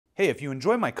Hey, if you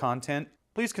enjoy my content,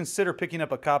 please consider picking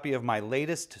up a copy of my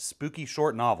latest spooky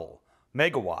short novel,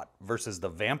 Megawatt vs. the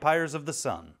Vampires of the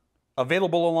Sun.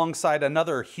 Available alongside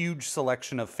another huge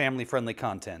selection of family-friendly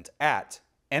content at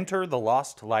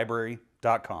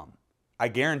enterthelostlibrary.com. I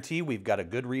guarantee we've got a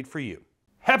good read for you.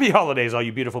 Happy holidays, all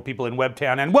you beautiful people in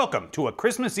Webtown, and welcome to a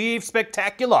Christmas Eve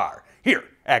spectacular here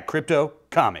at Crypto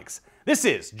Comics. This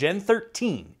is Gen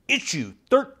 13, Issue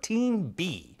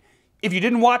 13B. If you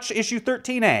didn't watch Issue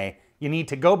 13A, you need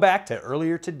to go back to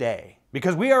earlier today,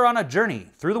 because we are on a journey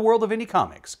through the world of indie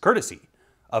comics, courtesy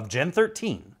of Gen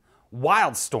 13,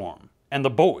 Wildstorm, and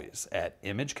the boys at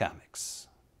Image Comics.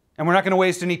 And we're not going to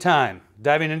waste any time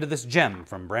diving into this gem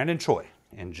from Brandon Choi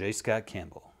and J. Scott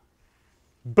Campbell.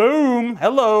 Boom!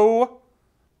 Hello!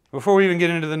 Before we even get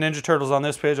into the Ninja Turtles on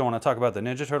this page, I want to talk about the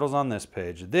Ninja Turtles on this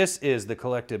page. This is the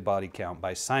collected body count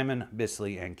by Simon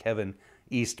Bisley and Kevin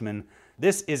Eastman.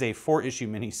 This is a 4-issue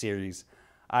miniseries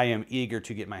I am eager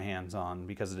to get my hands on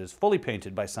because it is fully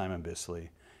painted by Simon Bisley,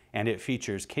 and it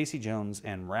features Casey Jones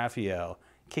and Raphael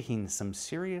kicking some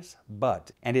serious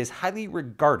butt, and is highly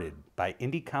regarded by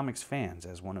indie comics fans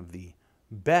as one of the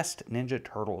best Ninja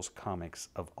Turtles comics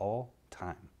of all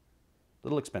time. A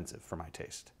little expensive for my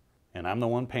taste, and I'm the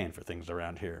one paying for things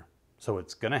around here, so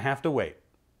it's gonna have to wait.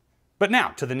 But now,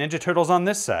 to the Ninja Turtles on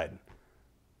this side.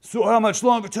 So how much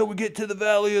longer till we get to the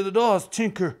Valley of the Dolls,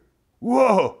 Tinker?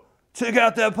 Whoa, check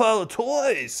out that pile of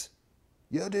toys.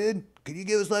 Yo, dude, could you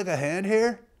give us like a hand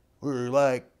here? We're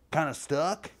like kind of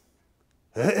stuck.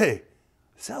 Hey,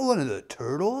 is that one of the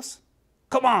turtles?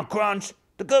 Come on, Grunge.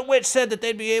 The Good Witch said that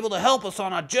they'd be able to help us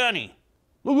on our journey.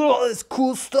 Look at all this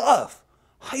cool stuff.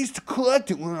 I used to collect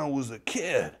it when I was a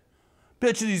kid.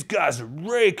 Bet you these guys are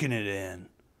raking it in.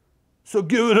 So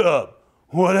give it up.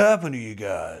 What happened to you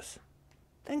guys?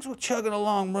 Things were chugging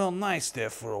along real nice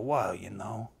there for a while, you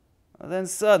know. Then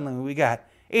suddenly we got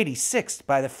 86'd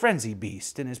by the Frenzy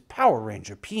Beast and his Power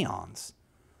Ranger peons.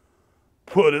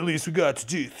 But at least we got to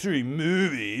do 3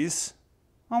 movies.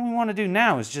 All we want to do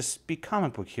now is just be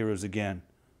comic book heroes again,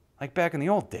 like back in the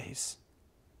old days.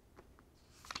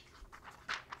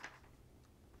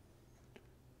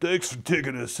 Thanks for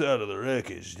taking us out of the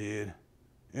wreckage, dude.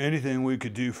 Anything we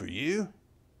could do for you?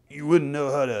 You wouldn't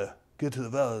know how to get to the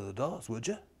Valley of the Dolls, would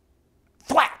you?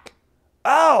 Thwack!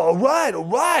 Oh, all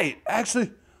right.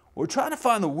 Actually, we're trying to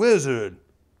find the wizard.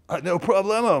 No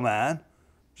problemo, man.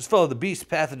 Just follow the beast's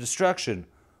path of destruction.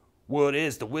 Word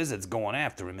is the wizard's going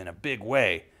after him in a big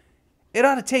way. It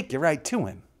ought to take you right to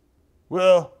him.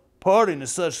 Well, parting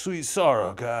is such sweet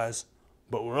sorrow, guys.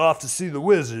 But we're off to see the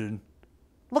wizard.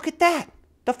 Look at that!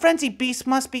 The Frenzy Beast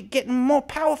must be getting more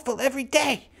powerful every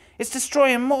day. It's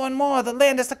destroying more and more of the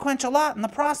land of sequential art in the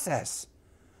process.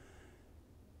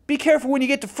 Be careful when you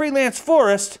get to Freelance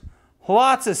Forest.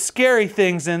 Lots of scary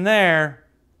things in there.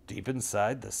 Deep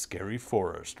inside the scary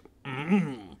forest.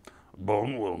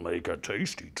 Bone will make a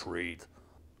tasty treat.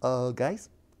 Guys,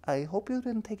 I hope you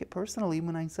didn't take it personally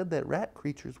when I said that rat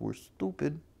creatures were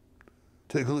stupid.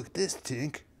 Take a look at this,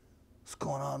 Tink. What's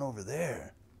going on over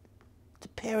there? It's a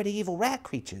pair of the evil rat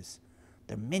creatures.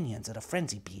 They're minions of the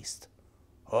Frenzy Beast.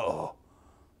 Uh-oh.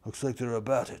 Looks like they're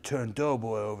about to turn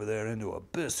Doughboy over there into a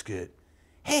biscuit.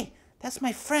 Hey, that's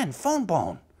my friend,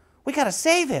 Phonebone. We gotta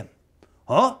save him.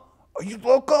 Huh? Are you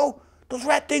loco? Those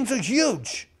rat things are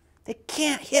huge. They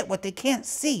can't hit what they can't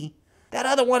see. That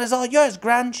other one is all yours,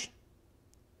 Grunge.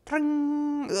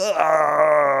 Tring.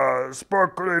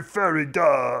 Sparkly fairy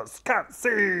dust. Can't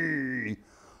see.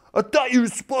 I thought you were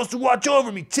supposed to watch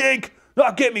over me, Tink.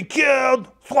 Not get me killed.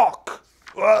 Fuck.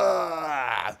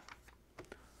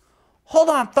 Hold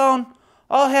on, Phone.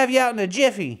 I'll have you out in a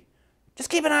jiffy. Just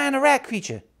keep an eye on the rat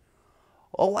creature.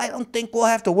 Oh, I don't think we'll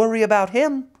have to worry about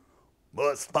him.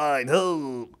 Must find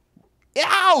hope.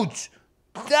 Ouch!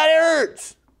 That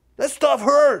hurts. That stuff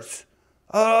hurts.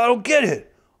 I don't get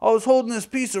it. I was holding this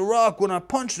piece of rock when I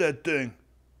punched that thing,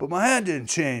 but my hand didn't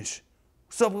change.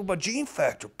 What's up with my gene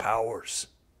factor powers?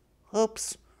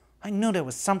 Oops. I knew there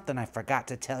was something I forgot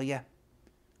to tell you.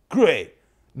 Great.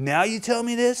 Now you tell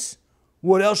me this?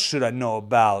 What else should I know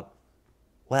about?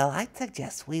 Well, I'd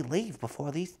suggest we leave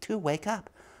before these two wake up.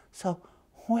 So,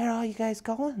 where are you guys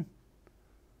going?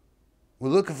 We're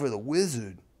looking for the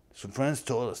wizard. Some friends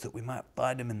told us that we might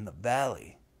find him in the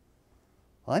valley.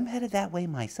 I'm headed that way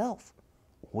myself.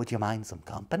 Would you mind some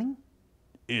company?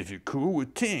 If you're cool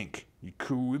with Tink, you're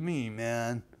cool with me,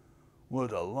 man.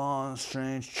 What a long,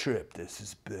 strange trip this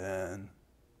has been.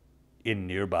 In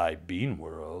nearby Bean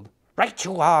World. Right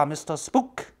you are, Mr.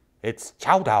 Spook. It's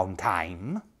chowdown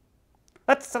time.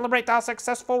 Let's celebrate our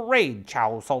successful raid,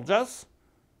 chow soldiers.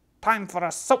 Time for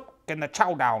a soak in the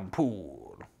chowdown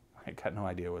pool. I got no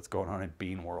idea what's going on in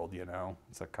Bean World, you know?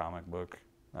 It's a comic book.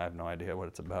 I have no idea what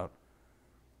it's about.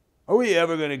 Are we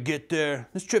ever gonna get there?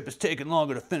 This trip is taking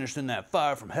longer to finish than that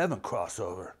Fire from Heaven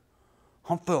crossover.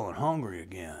 I'm feeling hungry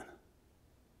again.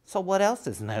 So what else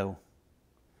is new?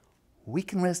 We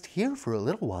can rest here for a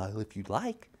little while if you'd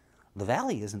like. The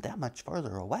valley isn't that much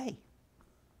farther away.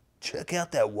 Check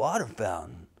out that water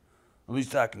fountain. At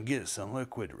least I can get some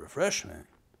liquid refreshment.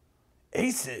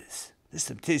 Aces! There's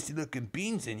some tasty looking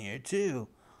beans in here too.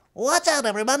 Watch out,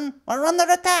 everyone! We're under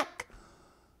attack!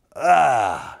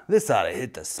 Ah, this ought to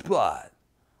hit the spot.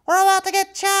 We're about to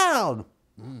get chowed!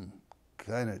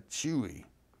 Kinda chewy.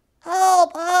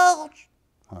 Help! Help!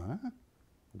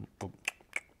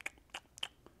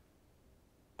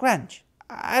 Grunge,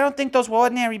 I don't think those were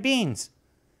ordinary beans.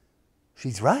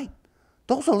 She's right.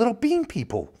 Those are little bean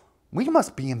people. We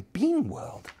must be in Bean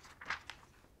World.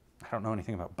 I don't know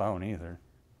anything about Bone either.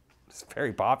 It's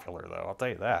very popular, though, I'll tell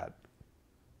you that.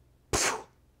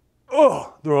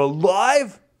 Oh, they're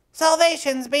alive?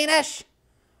 Salvation's Beanish!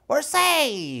 We're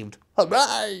saved!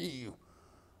 Hooray!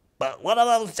 But what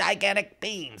are those gigantic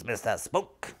beans, Mr.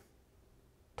 Spook?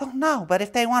 Don't know, but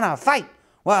if they want to fight,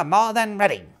 we're more than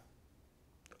ready.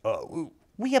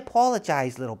 We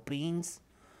apologize, little beans.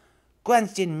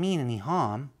 Grunge didn't mean any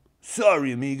harm.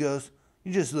 Sorry, amigos.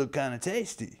 You just look kinda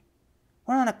tasty.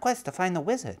 We're on a quest to find the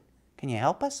wizard. Can you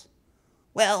help us?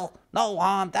 Well, no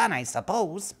harm done, I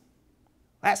suppose.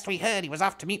 Last we heard, he was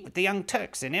off to meet with the Young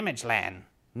Turks in Image Land.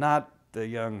 Not the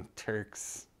Young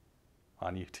Turks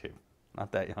on YouTube.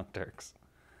 Not that Young Turks.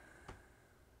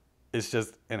 It's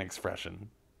just an expression.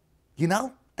 You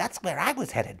know, that's where I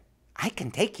was headed. I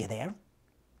can take you there.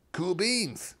 Cool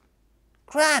beans.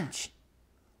 Grunge!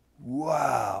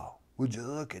 Wow, would you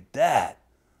look at that?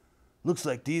 Looks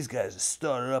like these guys have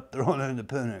started up their own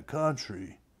independent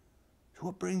country. So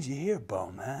what brings you here,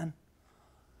 Bowman?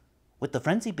 With the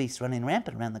frenzy beasts running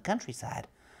rampant around the countryside,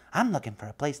 I'm looking for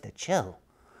a place to chill.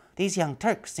 These Young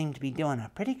Turks seem to be doing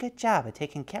a pretty good job of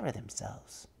taking care of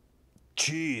themselves.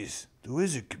 Jeez, the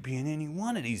wizard could be in any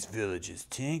one of these villages,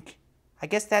 Tink. I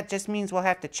guess that just means we'll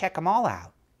have to check them all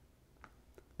out.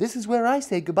 This is where I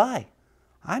say goodbye.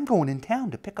 I'm going in town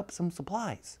to pick up some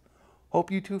supplies. Hope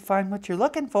you two find what you're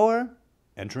looking for.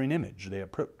 Entering image, they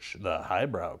approach the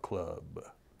Highbrow Club.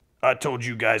 I told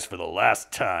you guys for the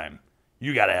last time,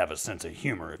 you gotta have a sense of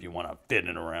humor if you want to fit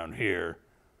in around here.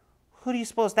 Who do you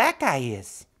suppose that guy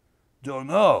is? Don't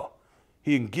know.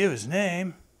 He can give his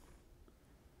name.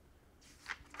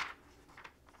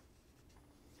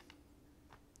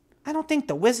 I don't think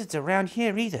the wizard's around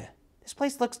here either. This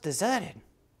place looks deserted.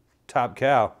 Top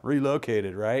Cow,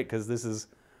 relocated, right? Because this is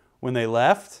when they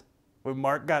left, when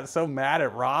Mark got so mad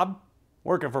at Rob,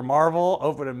 working for Marvel,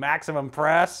 opening Maximum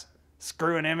Press,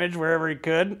 screwing Image wherever he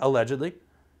could, allegedly.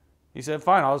 He said,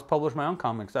 fine, I'll just publish my own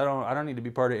comics. I don't need to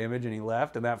be part of Image, and he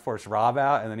left, and that forced Rob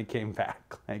out, and then he came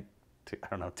back, like,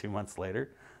 2 months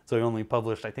later. So he only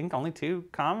published, I think, only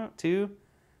 2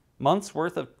 months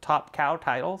worth of Top Cow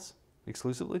titles,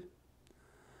 exclusively.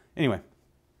 Anyway.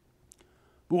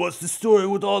 But what's the story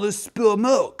with all this spilled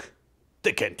milk?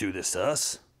 They can't do this to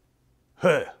us.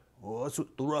 Hey, what's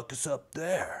with the ruckus up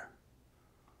there?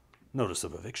 Notice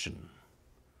of eviction.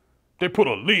 They put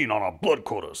a lien on our blood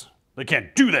quotas. They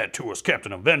can't do that to us,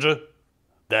 Captain Avenger.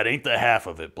 That ain't the half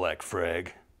of it, Black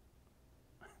Frag.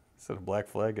 Instead of Black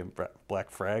Flag and Black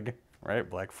Frag, right?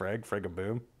 Black Frag,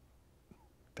 Frag-a-boom.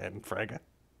 Dan Fragga.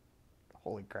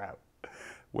 Holy crap.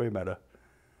 Way meta.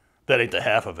 That ain't the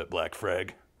half of it, Black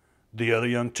Frag. The other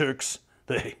Young Turks,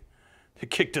 they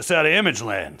kicked us out of Image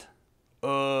Land.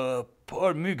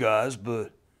 Pardon me, guys,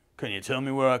 but can you tell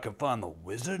me where I can find the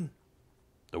wizard?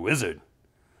 The wizard?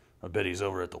 I bet he's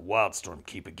over at the Wildstorm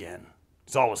Keep again.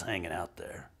 He's always hanging out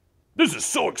there. This is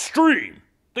so extreme!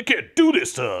 They can't do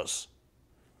this to us!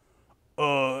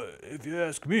 If you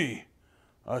ask me,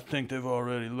 I think they've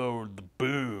already lowered the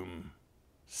boom.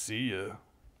 See ya.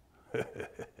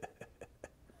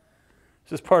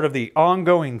 This is part of the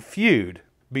ongoing feud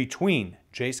between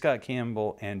J. Scott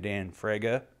Campbell and Dan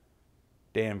Frega.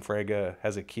 Dan Frega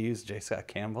has accused J. Scott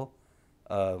Campbell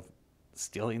of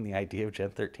stealing the idea of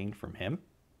Gen 13 from him.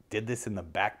 Did this in the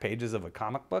back pages of a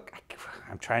comic book?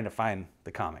 I'm trying to find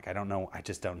the comic. I don't know. I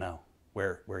just don't know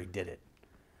where he did it.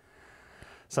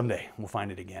 Someday we'll find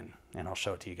it again, and I'll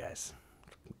show it to you guys.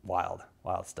 Wild,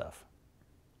 wild stuff.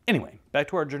 Anyway, back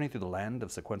to our journey through the land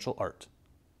of sequential art.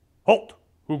 Halt!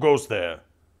 Who goes there?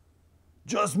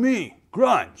 Just me,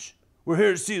 Grunge. We're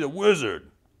here to see the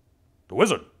wizard. The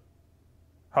wizard?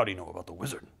 How do you know about the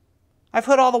wizard? I've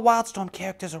heard all the Wildstorm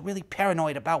characters are really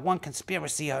paranoid about one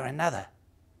conspiracy or another.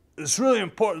 It's really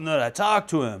important that I talk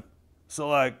to him.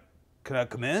 So, Can I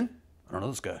come in? I don't know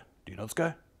this guy. Do you know this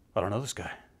guy? I don't know this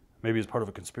guy. Maybe he's part of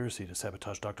a conspiracy to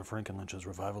sabotage Dr. Frankenlynch's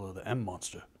revival of the M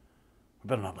monster. We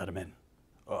better not let him in.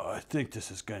 I think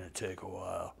this is gonna take a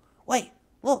while. Wait,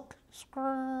 look.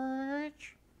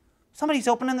 Scrooge. Somebody's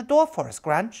opening the door for us,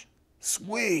 Grunge.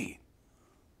 Sweet!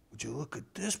 Would you look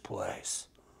at this place?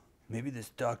 Maybe this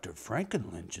Dr.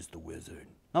 Frankenlynch is the wizard.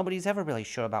 Nobody's ever really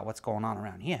sure about what's going on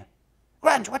around here.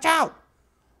 Grunge, watch out!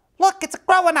 Look, it's a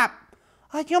growing up!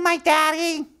 Are you my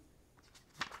daddy?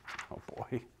 Oh boy,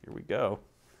 here we go.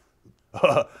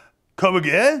 Come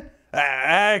again?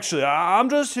 Actually, I'm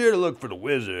just here to look for the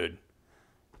wizard.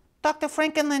 Dr.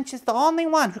 Frankenlynch is the only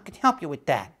one who can help you with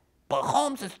that. But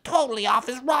Holmes is totally off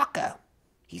his rocker.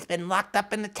 He's been locked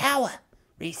up in the tower,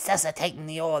 resuscitating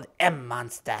the old M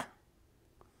monster.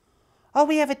 All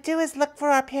we ever do is look for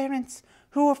our parents,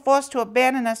 who were forced to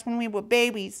abandon us when we were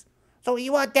babies. So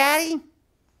you are daddy?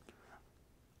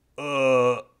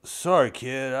 Sorry,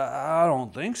 kid. I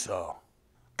don't think so.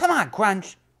 Come on,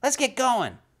 Grunge. Let's get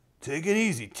going. Take it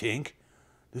easy, Tink.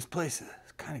 This place is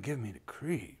kind of giving me the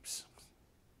creeps.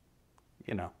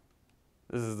 You know,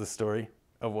 this is the story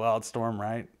of Wildstorm,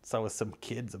 right? So with some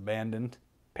kids abandoned,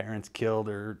 parents killed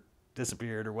or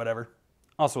disappeared or whatever.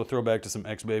 Also a throwback to some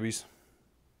ex-babies.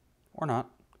 Or not.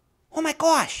 Oh my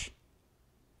gosh!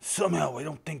 Somehow I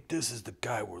don't think this is the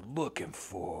guy we're looking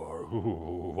for.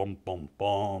 Ooh, bum, bum,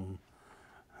 bum.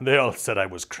 They all said I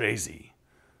was crazy,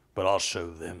 but I'll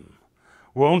show them.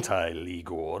 Won't I,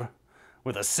 Ligor?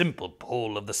 With a simple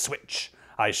pull of the switch,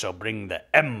 I shall bring the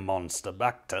M monster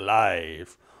back to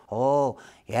life. Oh,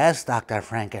 yes, Dr.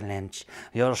 Frankenlynch.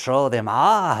 You'll show them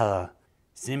all.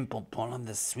 Simple pull of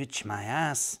the switch, my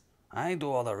ass. I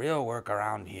do all the real work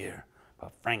around here.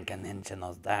 But Frankenlynch and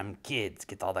those damn kids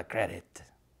get all the credit.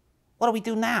 What do we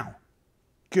do now?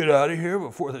 Get out of here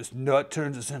before this nut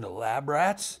turns us into lab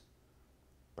rats?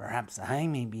 Perhaps I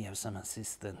may be of some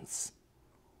assistance.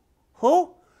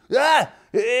 Who? Ah!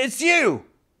 It's you!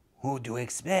 Who do you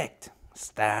expect?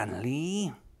 Stan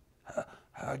Lee?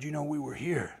 How'd you know we were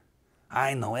here?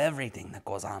 I know everything that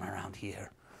goes on around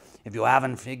here. If you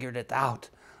haven't figured it out,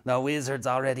 the wizard's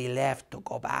already left to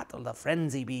go battle the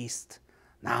frenzy beast.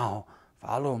 Now,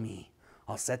 follow me.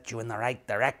 I'll set you in the right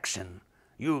direction.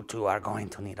 You two are going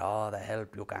to need all the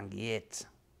help you can get.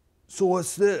 So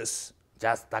what's this?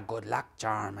 Just a good luck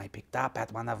charm I picked up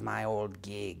at one of my old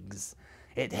gigs.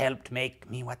 It helped make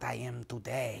me what I am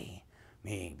today.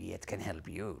 Maybe it can help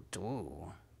you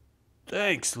too.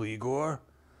 Thanks, Ligor.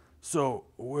 So,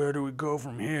 where do we go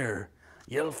from here?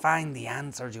 You'll find the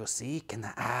answers you seek in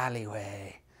the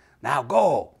alleyway. Now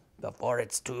go, before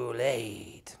it's too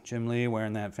late. Jim Lee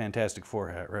wearing that Fantastic Four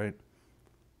hat, right?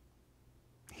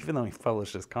 Even though he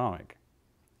published this comic.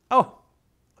 Oh,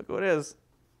 look who it is.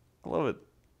 I love it.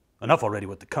 Enough already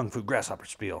with the Kung Fu Grasshopper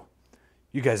spiel.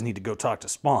 You guys need to go talk to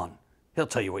Spawn. He'll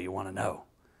tell you what you want to know.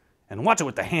 And watch it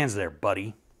with the hands there,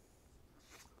 buddy.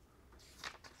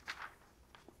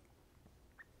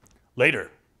 Later,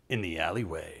 in the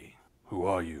alleyway. Who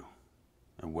are you?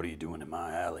 And what are you doing in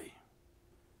my alley?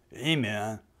 Hey,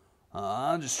 man.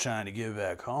 I'm just trying to get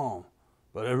back home.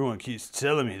 But everyone keeps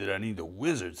telling me that I need the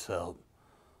wizard's help.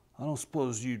 I don't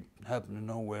suppose you happen to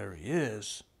know where he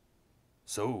is.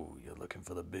 So, you're looking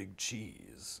for the big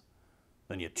cheese.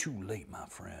 Then you're too late, my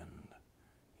friend.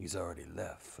 He's already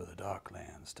left for the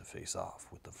Darklands to face off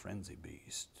with the Frenzy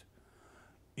Beast.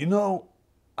 You know,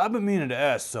 I've been meaning to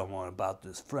ask someone about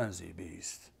this Frenzy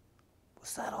Beast.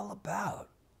 What's that all about?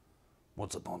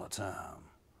 Once upon a time,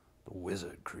 the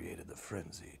wizard created the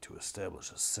Frenzy to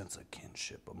establish a sense of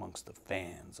kinship amongst the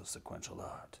fans of sequential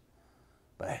art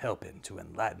by helping to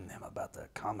enlighten them about their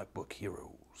comic book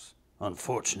heroes.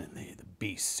 Unfortunately, the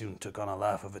beast soon took on a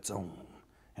life of its own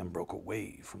and broke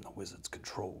away from the wizard's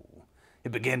control.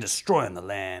 It began destroying the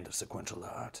land of sequential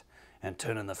art and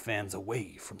turning the fans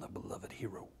away from the beloved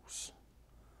heroes.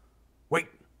 Wait!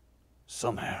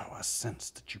 Somehow I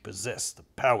sensed that you possess the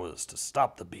powers to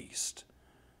stop the beast.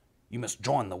 You must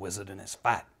join the wizard in his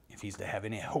fight if he's to have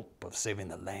any hope of saving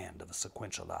the land of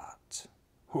sequential art.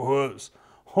 Whoops.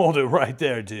 Hold it right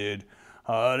there, dude.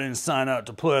 I didn't sign up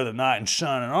to play the knight in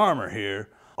shining armor here.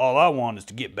 All I want is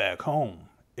to get back home.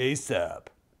 ASAP.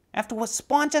 After what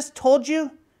Spawn just told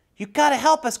you, you gotta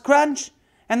help us, Grunge.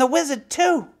 And the wizard,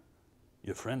 too.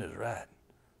 Your friend is right.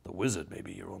 The wizard may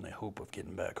be your only hope of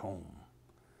getting back home.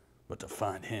 But to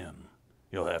find him,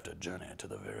 you'll have to journey to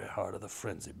the very heart of the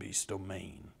Frenzy Beast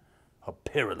domain. A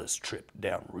perilous trip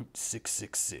down Route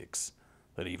 666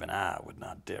 that even I would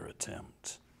not dare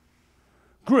attempt.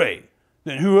 Great.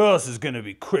 Then who else is going to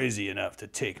be crazy enough to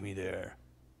take me there?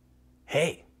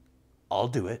 Hey, I'll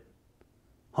do it.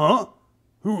 Huh?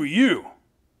 Who are you?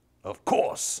 Of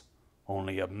course,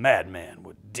 only a madman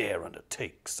would dare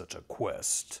undertake such a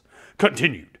quest.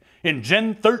 Continued in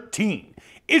Gen 13,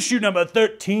 issue number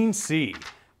 13C,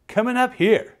 coming up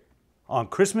here on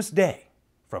Christmas Day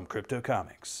from Crypto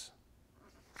Comics.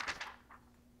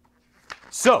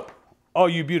 So, all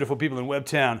you beautiful people in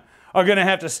Webtown are gonna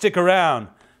have to stick around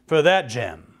for that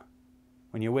gem.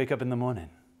 When you wake up in the morning,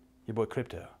 your boy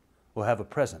Crypto will have a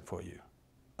present for you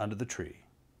under the tree.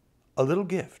 A little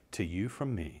gift to you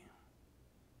from me.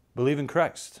 Believe in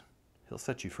Christ, he'll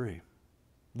set you free.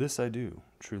 This I do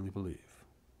truly believe.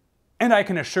 And I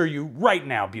can assure you right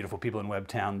now, beautiful people in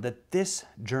Webtown, that this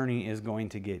journey is going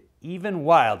to get even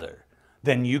wilder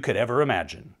than you could ever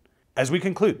imagine. As we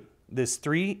conclude this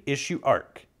 3-issue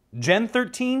arc, Gen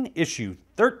 13, issue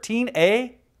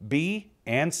 13A, B,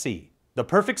 and C. The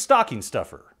perfect stocking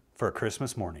stuffer for a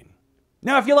Christmas morning.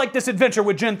 Now, if you like this adventure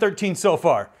with Gen 13 so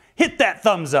far, hit that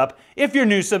thumbs up. If you're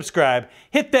new, subscribe.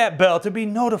 Hit that bell to be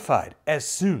notified as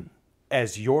soon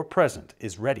as your present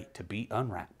is ready to be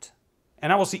unwrapped.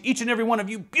 And I will see each and every one of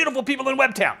you beautiful people in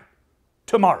Webtown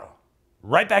tomorrow,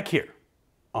 right back here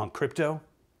on Crypto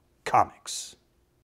Comics.